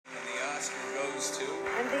goes to.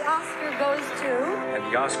 And the Oscar goes to.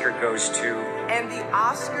 And the Oscar goes to. And the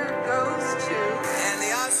Oscar goes to. And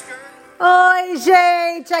the Oscar. Oi,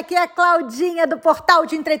 gente! Aqui é a Claudinha do Portal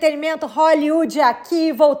de Entretenimento Hollywood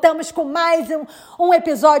aqui. Voltamos com mais um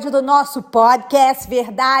episódio do nosso podcast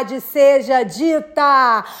Verdade Seja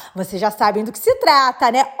Dita. Vocês já sabem do que se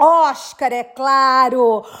trata, né? Oscar, é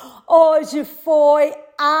claro! Hoje foi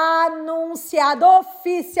anunciado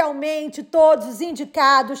oficialmente todos os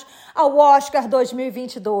indicados ao Oscar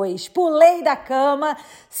 2022. Pulei da cama,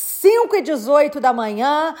 5h18 da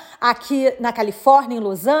manhã, aqui na Califórnia, em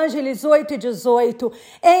Los Angeles, 8h18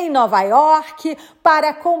 em Nova York, para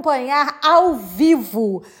acompanhar ao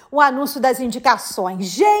vivo o anúncio das indicações.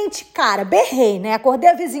 Gente, cara, berrei, né?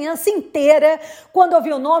 Acordei a vizinhança inteira quando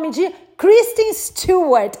ouvi o nome de Kristen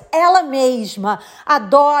Stewart, ela mesma.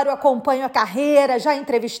 Adoro, acompanho a carreira, já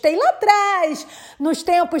entrevistei lá atrás, nos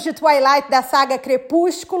tempos de Twilight da saga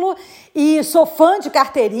Crepúsculo, e sou fã de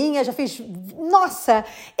carteirinha, já fiz, nossa,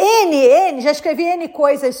 já escrevi N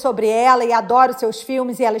coisas sobre ela e adoro seus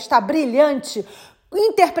filmes e ela está brilhante,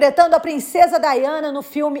 interpretando a princesa Diana no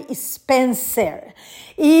filme Spencer.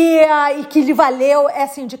 E que lhe valeu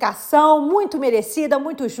essa indicação, muito merecida,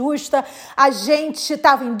 muito justa. A gente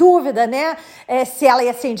estava em dúvida, né, se ela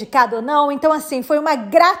ia ser indicada ou não. Então, assim, foi uma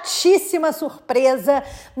gratíssima surpresa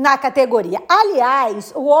na categoria.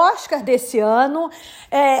 Aliás, o Oscar desse ano,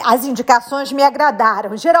 as indicações me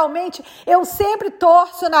agradaram. Geralmente, eu sempre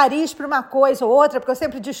torço o nariz para uma coisa ou outra, porque eu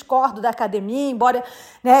sempre discordo da academia, embora,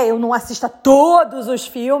 né, eu não assista todos os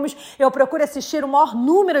filmes, eu procuro assistir o maior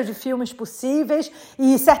número de filmes possíveis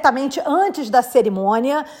e certamente antes da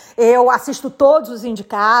cerimônia eu assisto todos os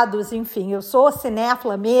indicados, enfim, eu sou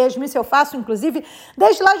cinéfila mesmo, isso eu faço inclusive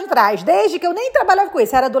desde lá de trás, desde que eu nem trabalhava com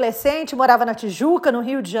isso, era adolescente, morava na Tijuca, no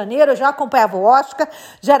Rio de Janeiro, eu já acompanhava o Oscar,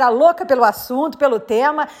 já era louca pelo assunto, pelo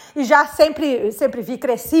tema e já sempre vi,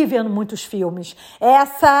 cresci vendo muitos filmes.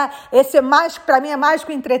 Esse é mais, para mim é mais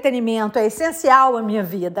que um entretenimento, é essencial à minha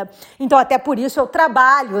vida. Então até por isso eu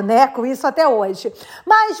trabalho, né, com isso até hoje.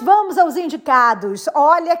 Mas vamos aos indicados.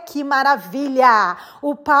 Olha que maravilha!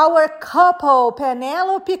 O Power Couple,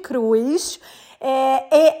 Penélope Cruz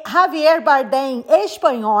e Javier Bardem,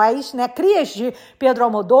 espanhóis, né, crias de Pedro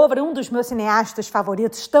Almodóvar, um dos meus cineastas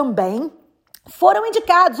favoritos também, foram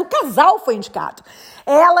indicados, o casal foi indicado.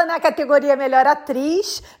 Ela na categoria Melhor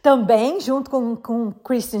Atriz, também, junto com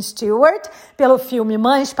Kristen Stewart, pelo filme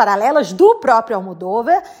Mães Paralelas, do próprio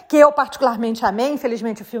Almodóvar, que eu particularmente amei,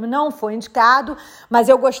 infelizmente o filme não foi indicado, mas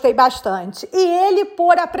eu gostei bastante. E ele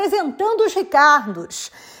por Apresentando os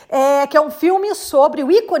Ricardos, que é um filme sobre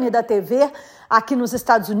o ícone da TV aqui nos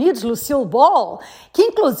Estados Unidos, Lucille Ball, que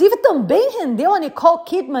inclusive também rendeu a Nicole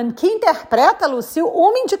Kidman, que interpreta a Lucille,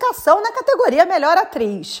 uma indicação na categoria Melhor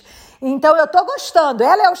Atriz. Então eu tô gostando,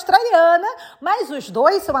 ela é australiana, mas os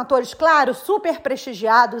dois são atores, claro, super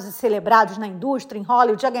prestigiados e celebrados na indústria, em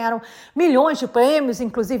Hollywood, já ganharam milhões de prêmios,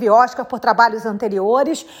 inclusive Oscar por trabalhos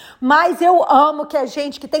anteriores, mas eu amo que a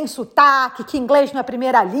gente que tem sotaque, que inglês não é a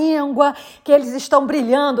primeira língua, que eles estão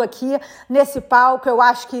brilhando aqui nesse palco, eu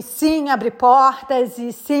acho que sim, abre portas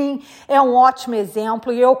e sim, é um ótimo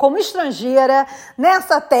exemplo, e eu como estrangeira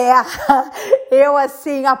nessa terra, eu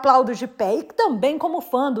assim aplaudo de pé, e também como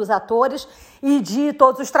fã dos atores e de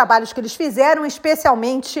todos os trabalhos que eles fizeram,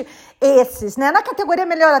 especialmente esses, né? Na categoria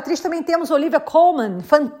Melhor Atriz também temos Olivia Colman,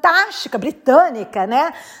 fantástica, britânica,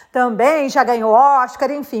 né? Também já ganhou Oscar,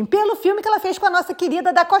 enfim, pelo filme que ela fez com a nossa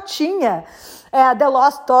querida Dakotinha, The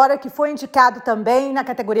Lost Daughter, que foi indicado também na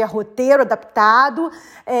categoria Roteiro Adaptado.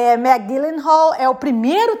 Meg Gyllenhaal é o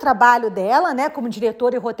primeiro trabalho dela, né, como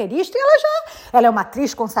diretora e roteirista, e ela é uma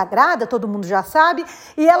atriz consagrada, todo mundo já sabe,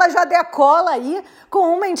 e ela já decola aí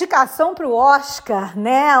com uma indicação para o Oscar,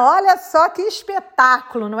 né? Olha só que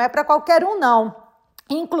espetáculo, não é para qualquer um, não.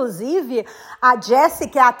 Inclusive, a Jessie,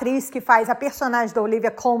 que é a atriz que faz a personagem da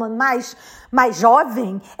Olivia Colman mais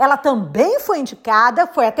jovem, ela também foi indicada,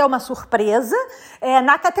 foi até uma surpresa,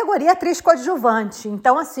 na categoria atriz coadjuvante.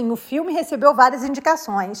 Então, assim, o filme recebeu várias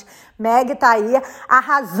indicações. Meg tá aí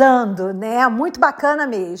arrasando, né? Muito bacana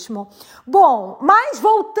mesmo. Bom, mas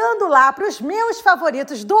voltando lá para os meus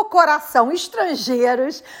favoritos do coração,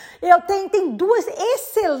 estrangeiros, tem duas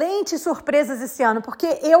excelentes surpresas esse ano,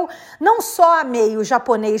 porque eu não só amei o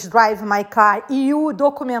japonês Drive My Car e o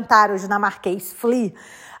documentário dinamarquês Flea,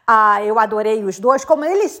 Eu adorei os dois, como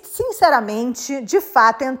eles, sinceramente, de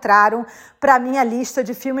fato, entraram para a minha lista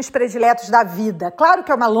de filmes prediletos da vida. Claro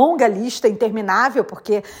que é uma longa lista, interminável,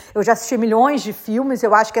 porque eu já assisti milhões de filmes,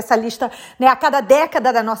 eu acho que essa lista, né, a cada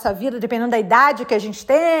década da nossa vida, dependendo da idade que a gente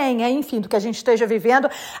tenha, enfim, do que a gente esteja vivendo,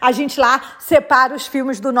 a gente lá separa os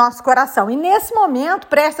filmes do nosso coração. E nesse momento,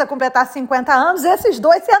 prestes a completar 50 anos, esses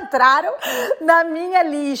dois entraram na minha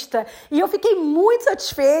lista. E eu fiquei muito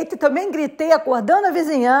satisfeita e também gritei acordando a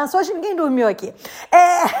vizinhança. Hoje ninguém dormiu aqui.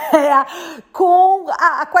 Com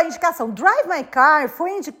a indicação. Drive My Car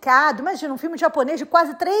foi indicado, imagina, um filme japonês de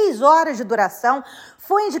quase 3 horas de duração,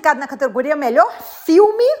 foi indicado na categoria Melhor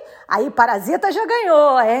Filme. Aí Parasita já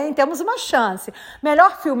ganhou, hein? Temos uma chance.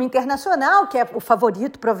 Melhor filme internacional, que é o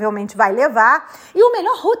favorito, provavelmente vai levar. E o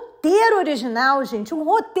melhor roteiro original, gente, um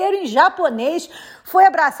roteiro em japonês, foi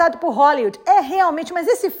abraçado por Hollywood. É realmente, mas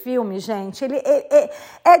esse filme, gente, ele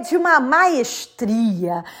é de uma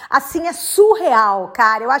maestria, assim, é surreal,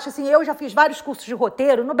 cara. Eu acho assim, eu já fiz vários cursos de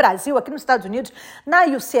roteiro no Brasil, aqui nos Estados Unidos, na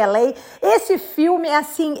UCLA. Esse filme,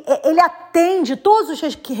 assim, ele atende todos os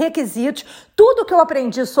requisitos, tudo que eu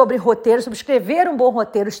aprendi sobre roteiro, sobre escrever um bom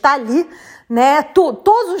roteiro, está ali, né?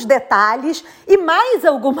 Todos os detalhes e mais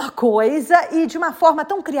alguma coisa, e de uma forma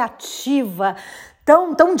tão criativa,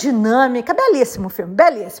 tão dinâmica. Belíssimo filme,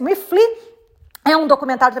 belíssimo. E Flea é um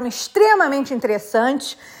documentário também extremamente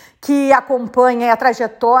interessante, que acompanha a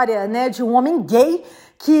trajetória, né, de um homem gay,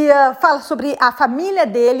 que fala sobre a família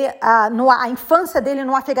dele, a infância dele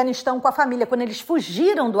no Afeganistão com a família, quando eles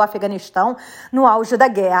fugiram do Afeganistão no auge da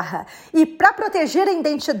guerra. E para proteger a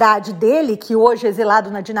identidade dele, que hoje é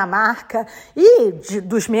exilado na Dinamarca, e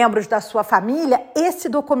dos membros da sua família, esse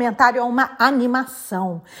documentário é uma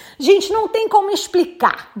animação. Gente, não tem como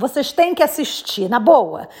explicar, vocês têm que assistir, na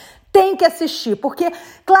boa. Tem que assistir, porque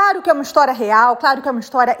claro que é uma história real, claro que é uma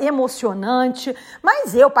história emocionante,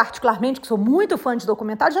 mas eu particularmente, que sou muito fã de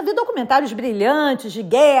documentários, já vi documentários brilhantes de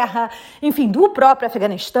guerra, enfim, do próprio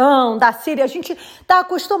Afeganistão, da Síria, a gente está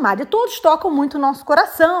acostumado e todos tocam muito o nosso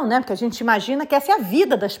coração, né? Porque a gente imagina que essa é a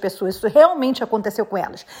vida das pessoas, isso realmente aconteceu com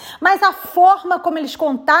elas. Mas a forma como eles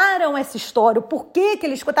contaram essa história, o porquê que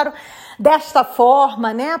eles contaram desta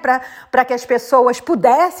forma, né? Para que as pessoas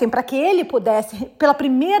pudessem, para que ele pudesse, pela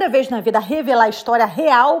primeira vez na vida, revelar a história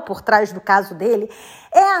real por trás do caso dele,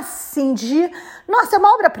 é assim nossa, é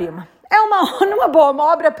uma obra-prima. É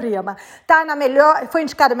uma obra-prima. Tá foi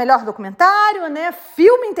indicado melhor documentário, né?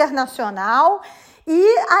 Filme internacional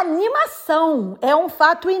e animação. É um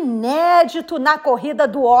fato inédito na corrida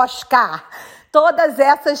do Oscar. Todas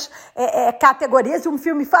essas categorias, um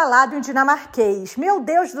filme falado em dinamarquês. Meu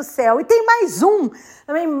Deus do céu! E tem mais um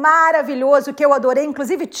também maravilhoso que eu adorei.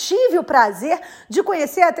 Inclusive, tive o prazer de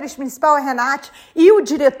conhecer a atriz principal, a Renate, e o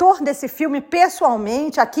diretor desse filme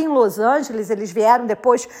pessoalmente, aqui em Los Angeles. Eles vieram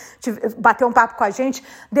depois bater um papo com a gente,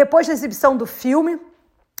 depois da exibição do filme.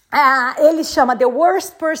 Ele chama The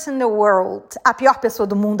Worst Person in the World, a pior pessoa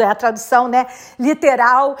do mundo, é a tradução, né,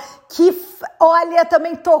 literal, que, olha,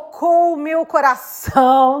 também tocou o meu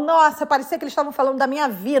coração. Nossa, parecia que eles estavam falando da minha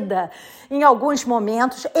vida em alguns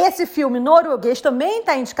momentos. Esse filme norueguês também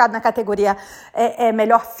está indicado na categoria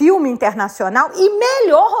Melhor Filme Internacional e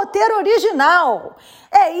Melhor Roteiro Original.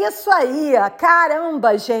 É isso aí,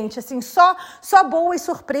 caramba, gente, assim, só boas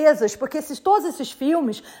surpresas, porque todos esses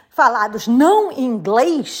filmes falados não em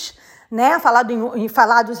inglês, né,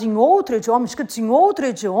 falados em outro idioma, escritos em outro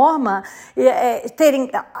idioma,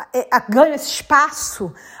 terem ganho esse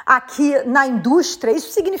espaço aqui na indústria,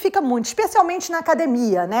 isso significa muito, especialmente na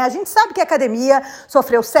academia, né? A gente sabe que a academia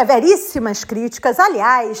sofreu severíssimas críticas,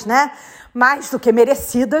 aliás, né, mais do que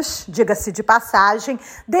merecidas, diga-se de passagem,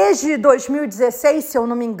 desde 2016, se eu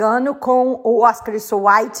não me engano, com o Oscar So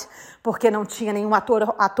White, porque não tinha nenhum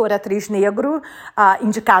ator-atriz negro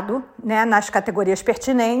indicado, né, nas categorias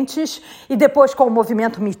pertinentes, e depois com o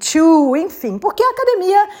movimento Me Too, enfim, porque a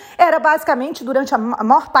academia era basicamente, durante a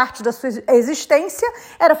maior parte da sua existência,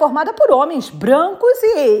 era formada por homens brancos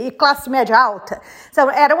e classe média alta. Então,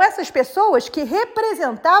 eram essas pessoas que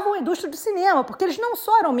representavam a indústria do cinema, porque eles não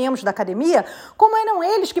só eram membros da academia, como eram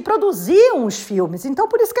eles que produziam os filmes. Então,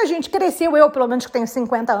 por isso que a gente cresceu, eu pelo menos que tenho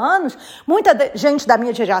 50 anos, muita gente da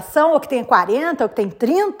minha geração, ou que tem 40, ou que tem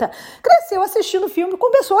 30, cresceu assistindo filme com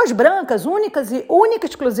pessoas brancas, única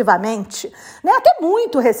exclusivamente, né? Até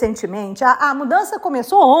muito recentemente. A mudança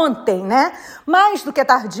começou ontem, né? Mais do que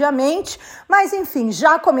tardiamente, mas enfim,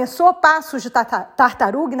 já começou, passos de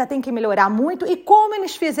tartaruga, ainda tem que melhorar muito. E como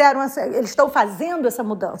eles estão fazendo essa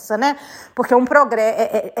mudança, né? Porque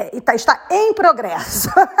está em progresso.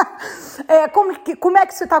 Como é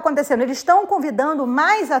que isso está acontecendo? Eles estão convidando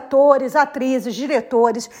mais atores, atrizes,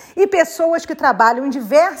 diretores e pessoas que trabalham em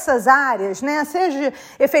diversas áreas, né? Seja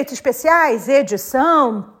efeitos especiais,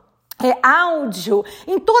 edição, áudio,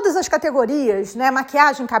 em todas as categorias, né?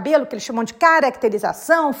 Maquiagem, cabelo, que eles chamam de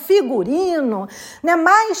caracterização, figurino, né?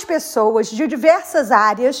 Mais pessoas de diversas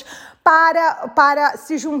áreas para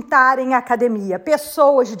se juntarem à academia.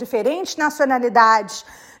 Pessoas de diferentes nacionalidades,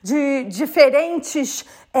 de diferentes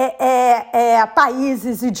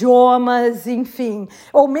países, idiomas, enfim,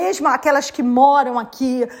 ou mesmo aquelas que moram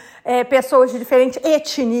aqui, pessoas de diferentes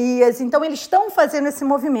etnias. Então, eles estão fazendo esse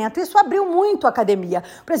movimento. Isso abriu muito a academia.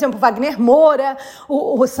 Por exemplo, Wagner Moura,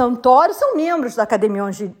 o Santoro são membros da academia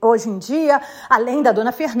hoje em dia, além da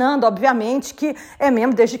Dona Fernanda, obviamente, que é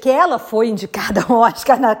membro desde que ela foi indicada ao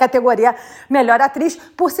Oscar na categoria Melhor Atriz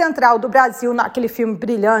por Central do Brasil, naquele filme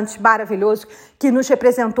brilhante, maravilhoso, que nos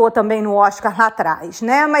representou também no Oscar lá atrás,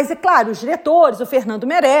 né? Mas, é claro, os diretores, o Fernando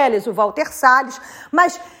Meirelles, o Walter Salles,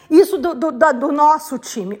 mas isso do nosso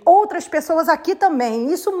time. Outras pessoas aqui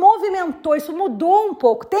também. Isso movimentou, isso mudou um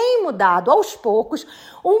pouco, tem mudado aos poucos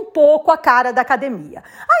um pouco a cara da academia.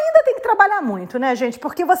 Ainda tem que trabalhar muito, né, gente?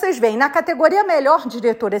 Porque vocês veem, na categoria Melhor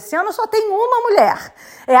Diretor esse ano só tem uma mulher.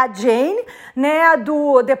 É a Jane, né,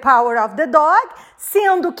 do The Power of the Dog,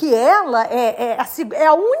 sendo que ela é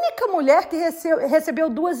a única mulher que recebeu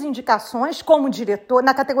 2 indicações como diretor,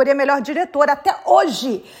 na categoria Melhor Diretor até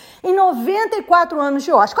hoje, em 94 anos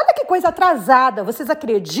de Oscar. Olha que coisa atrasada, vocês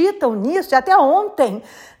acreditam nisso? Até ontem,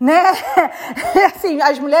 né? Assim,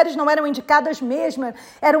 as mulheres não eram indicadas mesmo,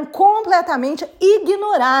 eram completamente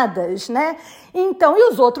ignoradas, né? Então, e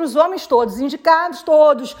os outros homens todos indicados,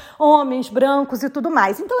 todos homens brancos e tudo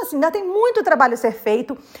mais. Então, assim, ainda tem muito trabalho a ser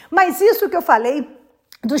feito, mas isso que eu falei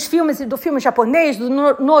dos filmes e do filme japonês, do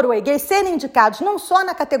norueguês, serem indicados não só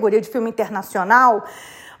na categoria de filme internacional,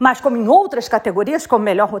 mas como em outras categorias, como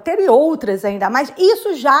melhor roteiro e outras ainda mais,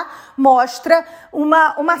 isso já mostra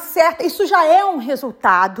uma certa... Isso já é um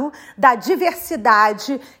resultado da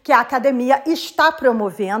diversidade que a academia está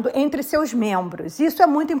promovendo entre seus membros. Isso é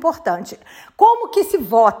muito importante. Como que se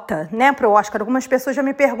vota, né, para o Oscar? Algumas pessoas já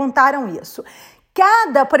me perguntaram isso.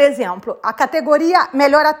 Por exemplo, a categoria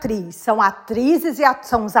Melhor Atriz, são atrizes e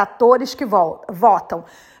são os atores que votam.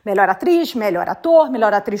 Melhor atriz, melhor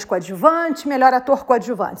atriz coadjuvante, melhor ator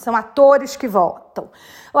coadjuvante. São atores que votam.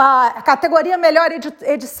 A categoria Melhor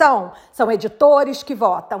Edição, são editores que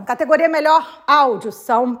votam. Categoria Melhor Áudio,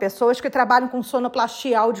 são pessoas que trabalham com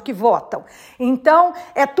sonoplastia e áudio que votam. Então,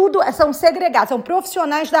 são segregados, são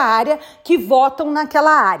profissionais da área que votam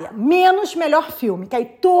naquela área. Menos Melhor Filme, que aí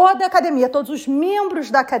toda a academia, todos os membros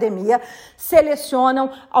da academia selecionam,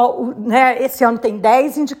 né, esse ano tem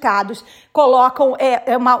 10 indicados, colocam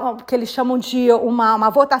o que eles chamam de uma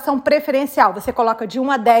votação preferencial. Você coloca de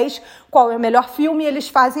 1 a 10 qual é o melhor filme e eles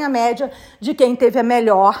fazem a média de quem teve a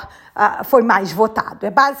melhor, foi mais votado. É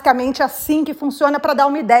basicamente assim que funciona, para dar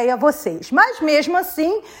uma ideia a vocês. Mas mesmo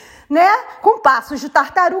assim, né, com passos de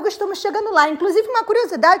tartaruga, estamos chegando lá. Inclusive, uma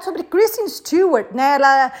curiosidade sobre Kristen Stewart, né?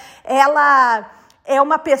 Ela é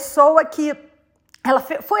uma pessoa que ela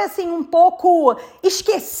foi, assim, um pouco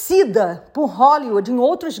esquecida por Hollywood em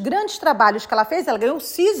outros grandes trabalhos que ela fez. Ela ganhou o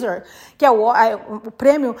César, que é o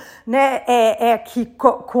prêmio, né,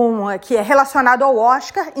 que é relacionado ao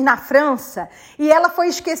Oscar, e na França. E ela foi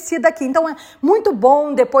esquecida aqui. Então, é muito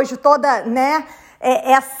bom, depois de toda, né,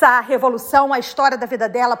 essa revolução, a história da vida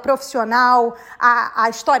dela profissional, a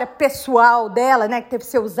história pessoal dela, né, que teve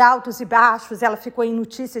seus altos e baixos, ela ficou em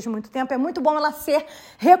notícias muito tempo. É muito bom ela ser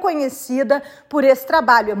reconhecida por esse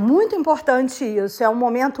trabalho. É muito importante isso, é um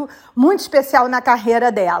momento muito especial na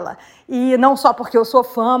carreira dela. E não só porque eu sou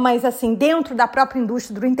fã, mas assim, dentro da própria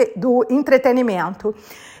indústria do entretenimento.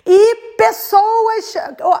 E pessoas...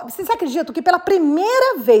 Vocês acreditam que pela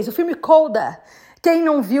primeira vez o filme Coda, quem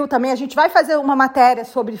não viu também, a gente vai fazer uma matéria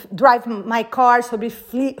sobre Drive My Car, sobre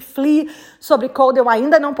Flea, sobre Coda. Eu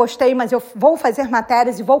ainda não postei, mas eu vou fazer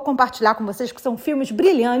matérias e vou compartilhar com vocês, que são filmes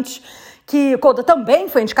brilhantes, que Coda também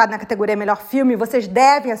foi indicado na categoria Melhor Filme. Vocês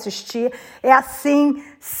devem assistir. É, assim,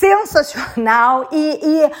 sensacional.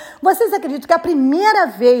 E vocês acreditam que é a primeira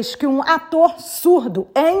vez que um ator surdo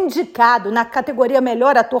é indicado na categoria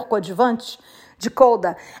Melhor Ator Coadjuvante de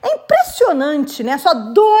Coda? É impressionante, né? Só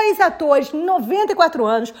 2 atores, 94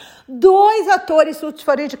 anos, 2 atores surdos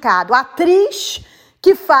foram indicados. A atriz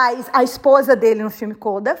que faz a esposa dele no filme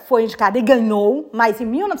Coda foi indicada e ganhou, mas em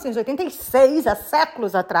 1986, há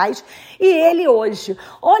séculos atrás, e ele hoje.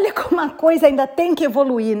 Olha como a coisa ainda tem que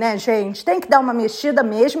evoluir, né, gente? Tem que dar uma mexida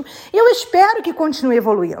mesmo, e eu espero que continue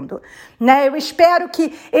evoluindo, né? Eu espero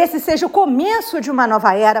que esse seja o começo de uma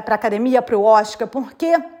nova era para a academia, para o Oscar,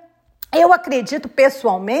 porque Eu acredito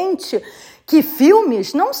pessoalmente que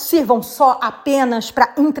filmes não sirvam só apenas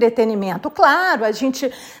para entretenimento. Claro, a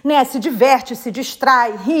gente, né, se diverte, se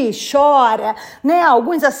distrai, ri, chora, né?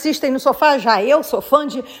 Alguns assistem no sofá, já eu sou fã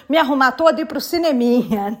de me arrumar toda e ir pro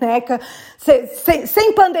cineminha, né?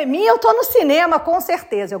 Sem pandemia eu tô no cinema, com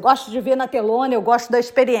certeza. Eu gosto de ver na telona, eu gosto da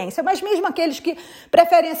experiência. Mas mesmo aqueles que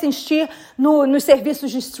preferem assistir nos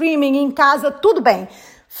serviços de streaming, em casa, tudo bem.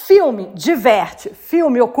 Filme diverte,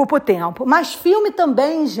 filme ocupa o tempo, mas filme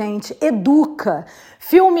também, gente, educa.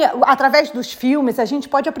 Filme, através dos filmes, a gente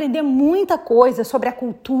pode aprender muita coisa sobre a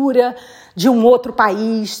cultura de um outro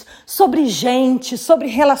país, sobre gente, sobre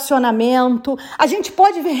relacionamento. A gente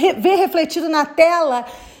pode ver refletido na tela,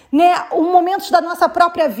 né, momentos da nossa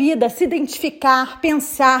própria vida, se identificar,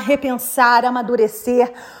 pensar, repensar,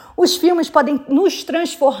 amadurecer. Os filmes podem nos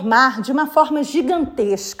transformar de uma forma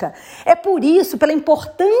gigantesca. É por isso, pela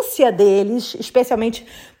importância deles, especialmente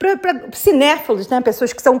para cinéfilos, né,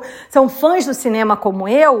 pessoas que são fãs do cinema como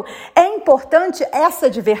eu, é importante essa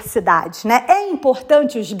diversidade, né? É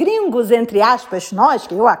importante os gringos, entre aspas, nós,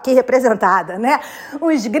 que eu aqui representada, né?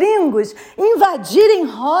 Os gringos invadirem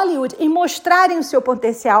Hollywood e mostrarem o seu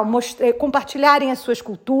potencial, compartilharem as suas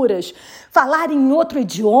culturas, falarem em outro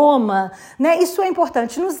idioma, né? Isso é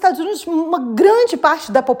importante. Nos Estados Unidos, uma grande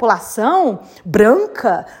parte da população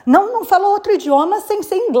branca não fala outro idioma sem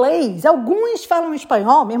ser inglês. Alguns falam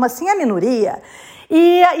espanhol, mesmo assim é minoria.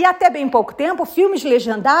 E até bem pouco tempo, filmes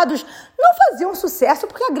legendados não faziam sucesso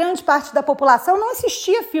porque a grande parte da população não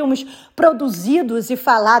assistia filmes produzidos e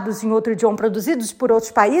falados em outro idioma, produzidos por outros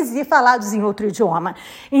países e falados em outro idioma.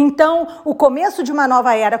 Então, o começo de uma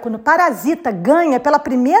nova era, quando Parasita ganha pela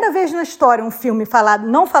primeira vez na história um filme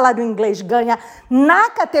não falado em inglês, ganha na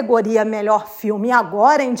categoria Melhor Filme, e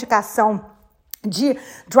agora a indicação de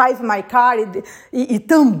Drive My Car e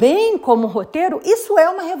também como roteiro, isso é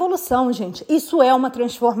uma revolução, gente. Isso é uma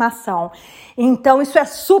transformação. Então, isso é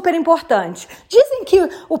super importante. Dizem que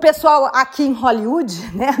o pessoal aqui em Hollywood,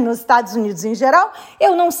 né, nos Estados Unidos em geral,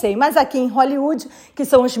 eu não sei, mas aqui em Hollywood, que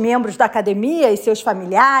são os membros da academia e seus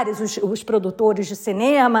familiares, os produtores de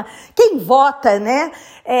cinema, quem vota, né,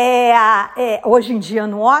 hoje em dia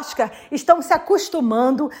no Oscar, estão se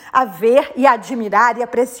acostumando a ver e admirar e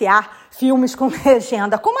apreciar filmes com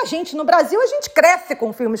legenda. Como a gente no Brasil, a gente cresce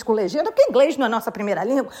com filmes com legenda, porque inglês não é nossa primeira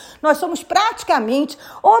língua. Nós somos praticamente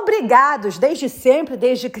obrigados, desde sempre,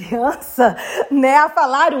 desde criança, né, a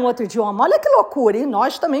falar um outro idioma. Olha que loucura! E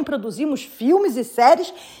nós também produzimos filmes e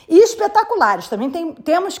séries espetaculares. Também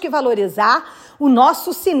temos que valorizar o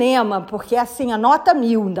nosso cinema, porque assim, a nota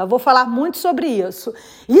 1000, ainda vou falar muito sobre isso.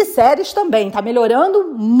 E séries também, está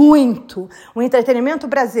melhorando muito. O entretenimento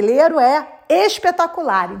brasileiro é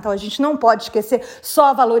espetacular. Então, a gente não pode esquecer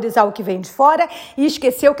só valorizar o que vem de fora e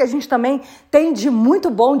esquecer o que a gente também tem de muito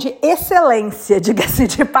bom, de excelência, diga-se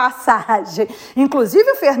de passagem.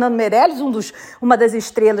 Inclusive, o Fernando Meirelles, uma das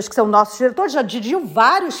estrelas que são nossos diretores, já dirigiu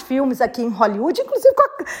vários filmes aqui em Hollywood, inclusive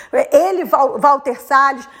ele, Walter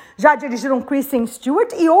Salles, já dirigiram Kristen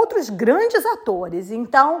Stewart e outros grandes atores.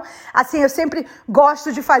 Então, assim, eu sempre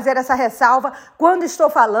gosto de fazer essa ressalva quando estou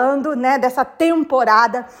falando, né, dessa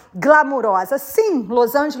temporada glamurosa. Sim,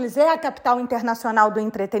 Los Angeles é a capital internacional do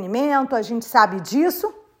entretenimento, a gente sabe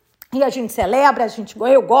disso. E a gente celebra,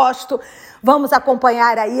 eu gosto, vamos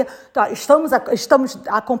acompanhar aí, estamos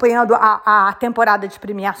acompanhando a temporada de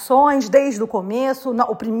premiações desde o começo.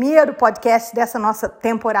 O primeiro podcast dessa nossa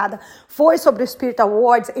temporada foi sobre o Spirit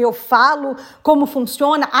Awards. Eu falo como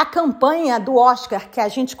funciona a campanha do Oscar, que a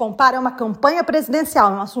gente compara, é uma campanha presidencial,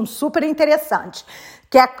 é um assunto super interessante.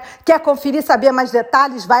 Quer conferir, saber mais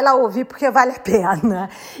detalhes? Vai lá ouvir, porque vale a pena.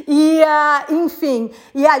 Enfim,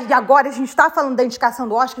 e agora a gente está falando da indicação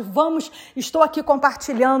do Oscar. Estou aqui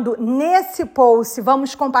compartilhando nesse post,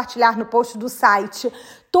 vamos compartilhar no post do site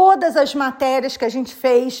todas as matérias que a gente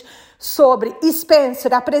fez sobre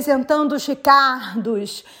Spencer, apresentando os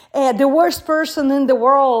Ricardos, The Worst Person in the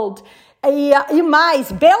World, e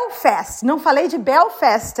mais, Belfast, não falei de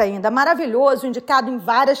Belfast ainda, maravilhoso, indicado em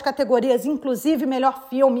várias categorias, inclusive melhor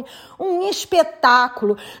filme, um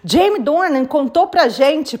espetáculo. Jamie Dornan contou pra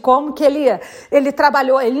gente como que ele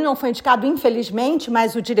trabalhou, ele não foi indicado infelizmente,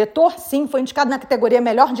 mas o diretor sim, foi indicado na categoria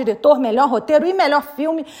melhor diretor, melhor roteiro e melhor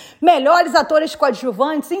filme, melhores atores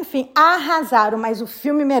coadjuvantes, enfim, arrasaram, mas o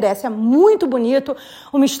filme merece, é muito bonito,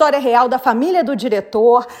 uma história real da família do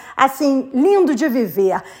diretor, assim, lindo de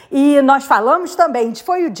viver. E nós falamos também,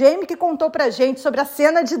 foi o Jamie que contou pra gente sobre a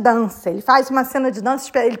cena de dança. Ele faz uma cena de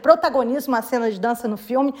dança, ele protagoniza uma cena de dança no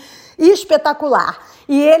filme espetacular.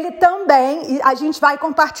 E ele também, a gente vai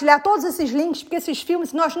compartilhar todos esses links, porque esses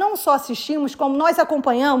filmes nós não só assistimos, como nós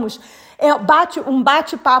acompanhamos um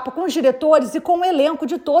bate-papo com os diretores e com o elenco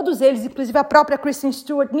de todos eles, inclusive a própria Kristen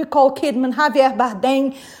Stewart, Nicole Kidman, Javier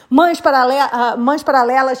Bardem, Mães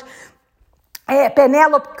Paralelas,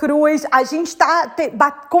 Penélope Cruz. A gente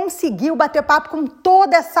conseguiu bater papo com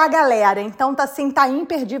toda essa galera. Então tá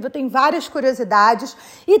imperdível, tem várias curiosidades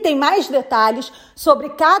e tem mais detalhes sobre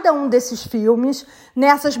cada um desses filmes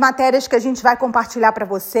nessas matérias que a gente vai compartilhar para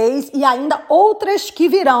vocês e ainda outras que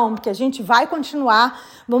virão, porque a gente vai continuar,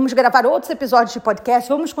 vamos gravar outros episódios de podcast,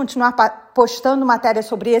 vamos continuar postando matérias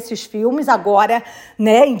sobre esses filmes agora,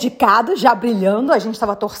 né, indicados, já brilhando. A gente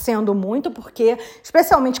estava torcendo muito, porque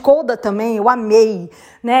especialmente Coda também, eu amei,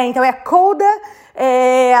 né? Então Coda,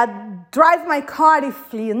 Drive My Car e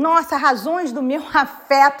Flee. Nossa, razões do meu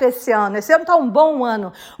afeto esse ano. Esse ano tá um bom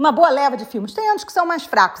ano, uma boa leva de filmes. Tem anos que são mais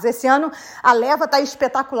fracos. Esse ano a leva tá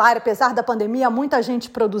espetacular, apesar da pandemia, muita gente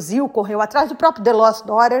produziu, correu atrás. Do próprio The Lost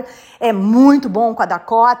Daughter é muito bom com a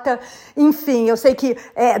Dakota. Enfim, eu sei que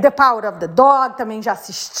The Power of the Dog também já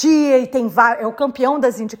assisti e é o campeão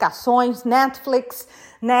das indicações, Netflix,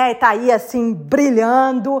 né? Tá aí assim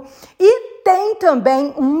brilhando. E tem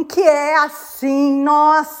também um que é assim,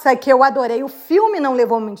 nossa, que eu adorei. O filme não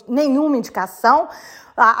levou nenhuma indicação,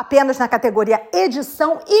 apenas na categoria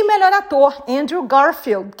edição e melhor ator, Andrew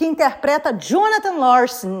Garfield, que interpreta Jonathan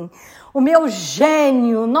Larson, o meu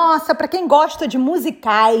gênio. Nossa, para quem gosta de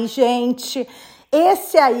musicais, gente,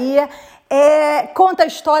 esse aí conta a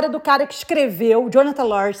história do cara que escreveu, Jonathan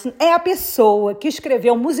Larson, é a pessoa que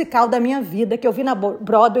escreveu o musical da minha vida, que eu vi na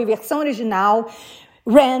Broadway, versão original,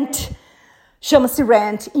 Rent. Chama-se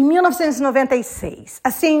Rent, em 1996.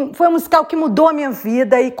 Assim, foi um musical que mudou a minha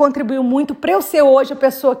vida e contribuiu muito para eu ser hoje a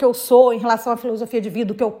pessoa que eu sou em relação à filosofia de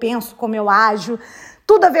vida, o que eu penso, como eu ajo.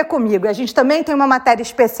 Tudo a ver comigo. A gente também tem uma matéria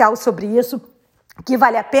especial sobre isso, que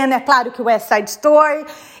vale a pena. É claro que o West Side Story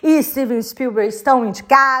e Steven Spielberg estão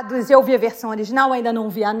indicados. Eu vi a versão original, ainda não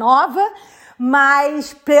vi a nova.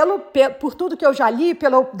 Mas por tudo que eu já li,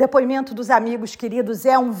 pelo depoimento dos amigos queridos,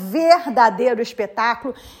 é um verdadeiro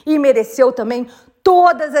espetáculo e mereceu também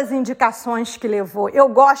todas as indicações que levou. Eu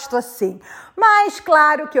gosto assim. Mas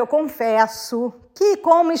claro que eu confesso que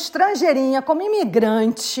como estrangeirinha, como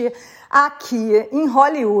imigrante aqui em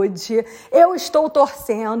Hollywood, eu estou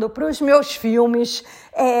torcendo para os meus filmes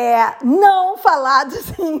não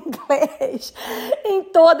falados em inglês em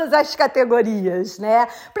todas as categorias, né?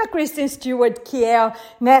 Para Kristen Stewart, que é,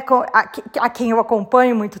 né, a quem eu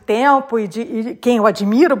acompanho muito tempo e quem eu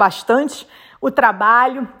admiro bastante o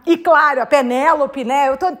trabalho. E, claro, a Penélope, né?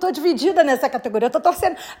 Eu tô dividida nessa categoria. Eu tô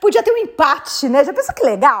torcendo. Podia ter um empate, né? Já pensou que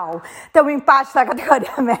legal? Ter um empate na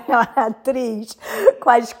categoria melhor atriz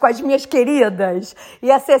com as minhas queridas.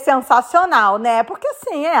 Ia ser sensacional, né? Porque,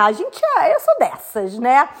 assim, eu sou dessas,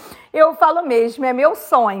 né? Eu falo mesmo, é meu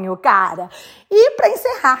sonho, cara. E para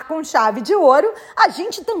encerrar com chave de ouro, a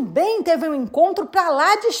gente também teve um encontro pra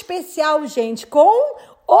lá de especial, gente,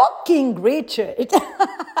 com o King Richard,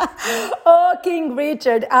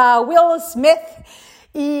 Will Smith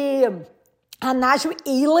e a Najwa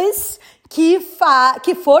Illes,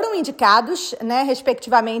 que foram indicados, né,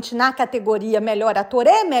 respectivamente, na categoria Melhor Ator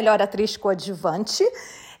e Melhor Atriz Coadjuvante.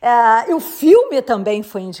 O filme também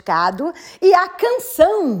foi indicado, e a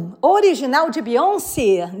canção original de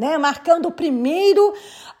Beyoncé, né, marcando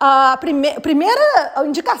a primeira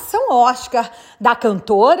indicação Oscar da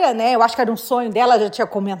cantora, né? Eu acho que era um sonho dela, já tinha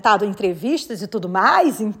comentado em entrevistas e tudo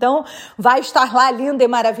mais. Então, vai estar lá linda e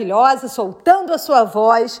maravilhosa, soltando a sua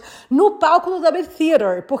voz no palco do Dolby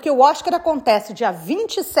Theatre, porque o Oscar acontece dia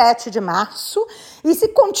 27 de março, e se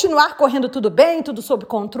continuar correndo tudo bem, tudo sob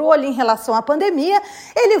controle em relação à pandemia,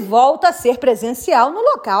 ele volta a ser presencial no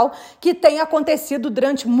local que tem acontecido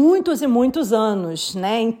durante muitos e muitos anos,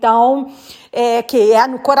 né? Então, que é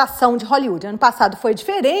no coração de Hollywood. Ano passado foi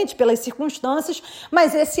diferente pelas circunstâncias,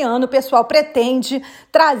 mas esse ano o pessoal pretende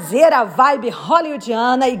trazer a vibe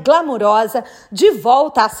hollywoodiana e glamurosa de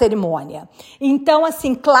volta à cerimônia. Então,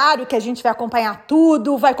 assim, claro que a gente vai acompanhar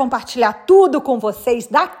tudo, vai compartilhar tudo com vocês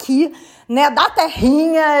daqui, né, da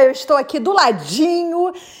terrinha. Eu estou aqui do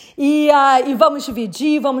ladinho e vamos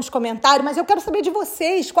dividir, vamos comentar, mas eu quero saber de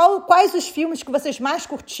vocês, quais os filmes que vocês mais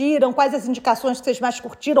curtiram, quais as indicações que vocês mais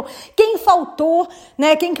curtiram, quem faltou,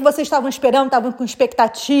 né, quem que vocês estavam esperando, estavam com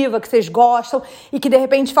expectativa, que vocês gostam e que de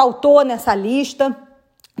repente faltou nessa lista,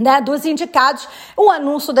 né, dos indicados. O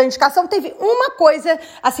anúncio da indicação teve uma coisa,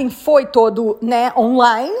 assim, foi todo, né,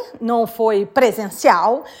 online, não foi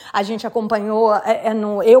presencial. A gente acompanhou,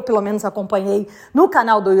 eu pelo menos acompanhei no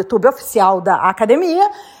canal do YouTube oficial da Academia,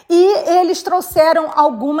 E eles trouxeram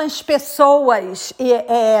algumas pessoas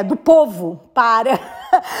do povo para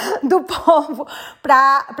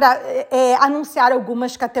anunciar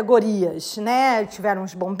algumas categorias, né? Tiveram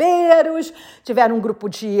os bombeiros, tiveram um grupo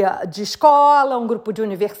de escola, um grupo de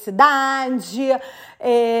universidade,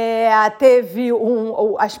 teve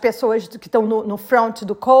as pessoas que estão no front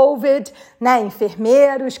do COVID, né?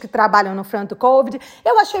 Enfermeiros que trabalham no front do COVID.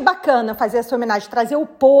 Eu achei bacana fazer essa homenagem, trazer o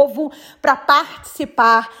povo para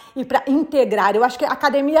participar e para integrar. Eu acho que a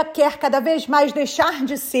academia quer cada vez mais deixar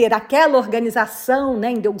de ser aquela organização, né,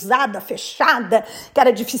 endeusada, fechada, que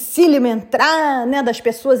era dificílimo entrar, né, das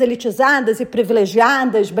pessoas elitizadas e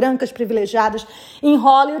privilegiadas, brancas privilegiadas em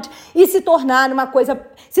Hollywood, e se tornar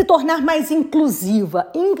mais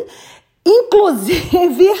inclusiva.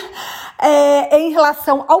 Inclusive em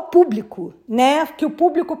relação ao público, né? Que o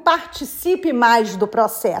público participe mais do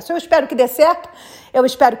processo. Eu espero que dê certo, eu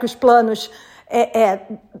espero que os planos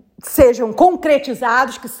sejam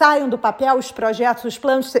concretizados, que saiam do papel, os projetos, os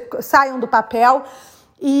planos saiam do papel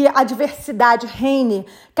e a diversidade reine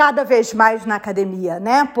cada vez mais na academia,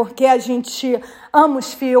 né? Porque a gente ama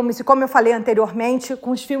os filmes e, como eu falei anteriormente,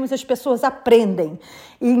 com os filmes as pessoas aprendem.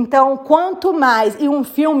 E então, quanto mais... E um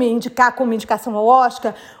filme indicar como indicação ao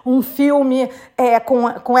Oscar, um filme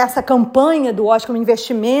com essa campanha do Oscar, um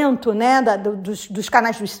investimento, né, dos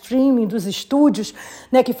canais do streaming, dos estúdios,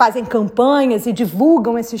 né, que fazem campanhas e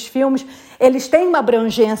divulgam esses filmes, eles têm uma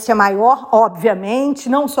abrangência maior, obviamente,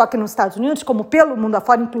 não só aqui nos Estados Unidos, como pelo mundo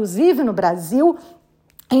afora, inclusive no Brasil.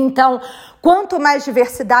 Então, quanto mais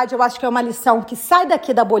diversidade, eu acho que é uma lição que sai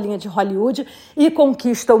daqui da bolinha de Hollywood e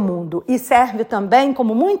conquista o mundo. E serve também,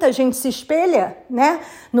 como muita gente se espelha, né,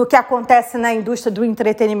 no que acontece na indústria do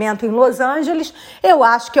entretenimento em Los Angeles, eu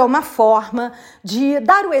acho que é uma forma de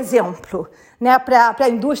dar o exemplo, né, para a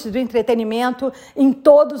indústria do entretenimento em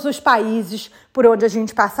todos os países por onde a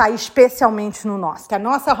gente passar, especialmente no nosso. Que a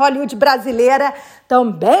nossa Hollywood brasileira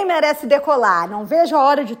também merece decolar. Não vejo a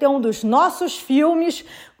hora de ter um dos nossos filmes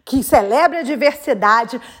que celebra a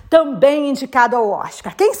diversidade também indicado ao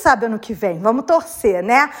Oscar. Quem sabe ano que vem? Vamos torcer,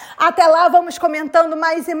 né? Até lá, vamos comentando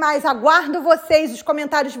mais e mais. Aguardo os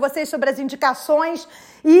comentários de vocês sobre as indicações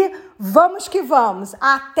e vamos que vamos.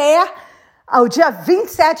 Até ao dia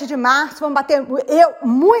 27 de março, vamos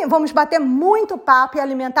bater muito papo e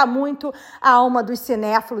alimentar muito a alma dos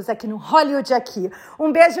cinéfilos aqui no Hollywood Aqui.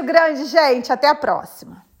 Um beijo grande, gente. Até a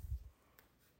próxima.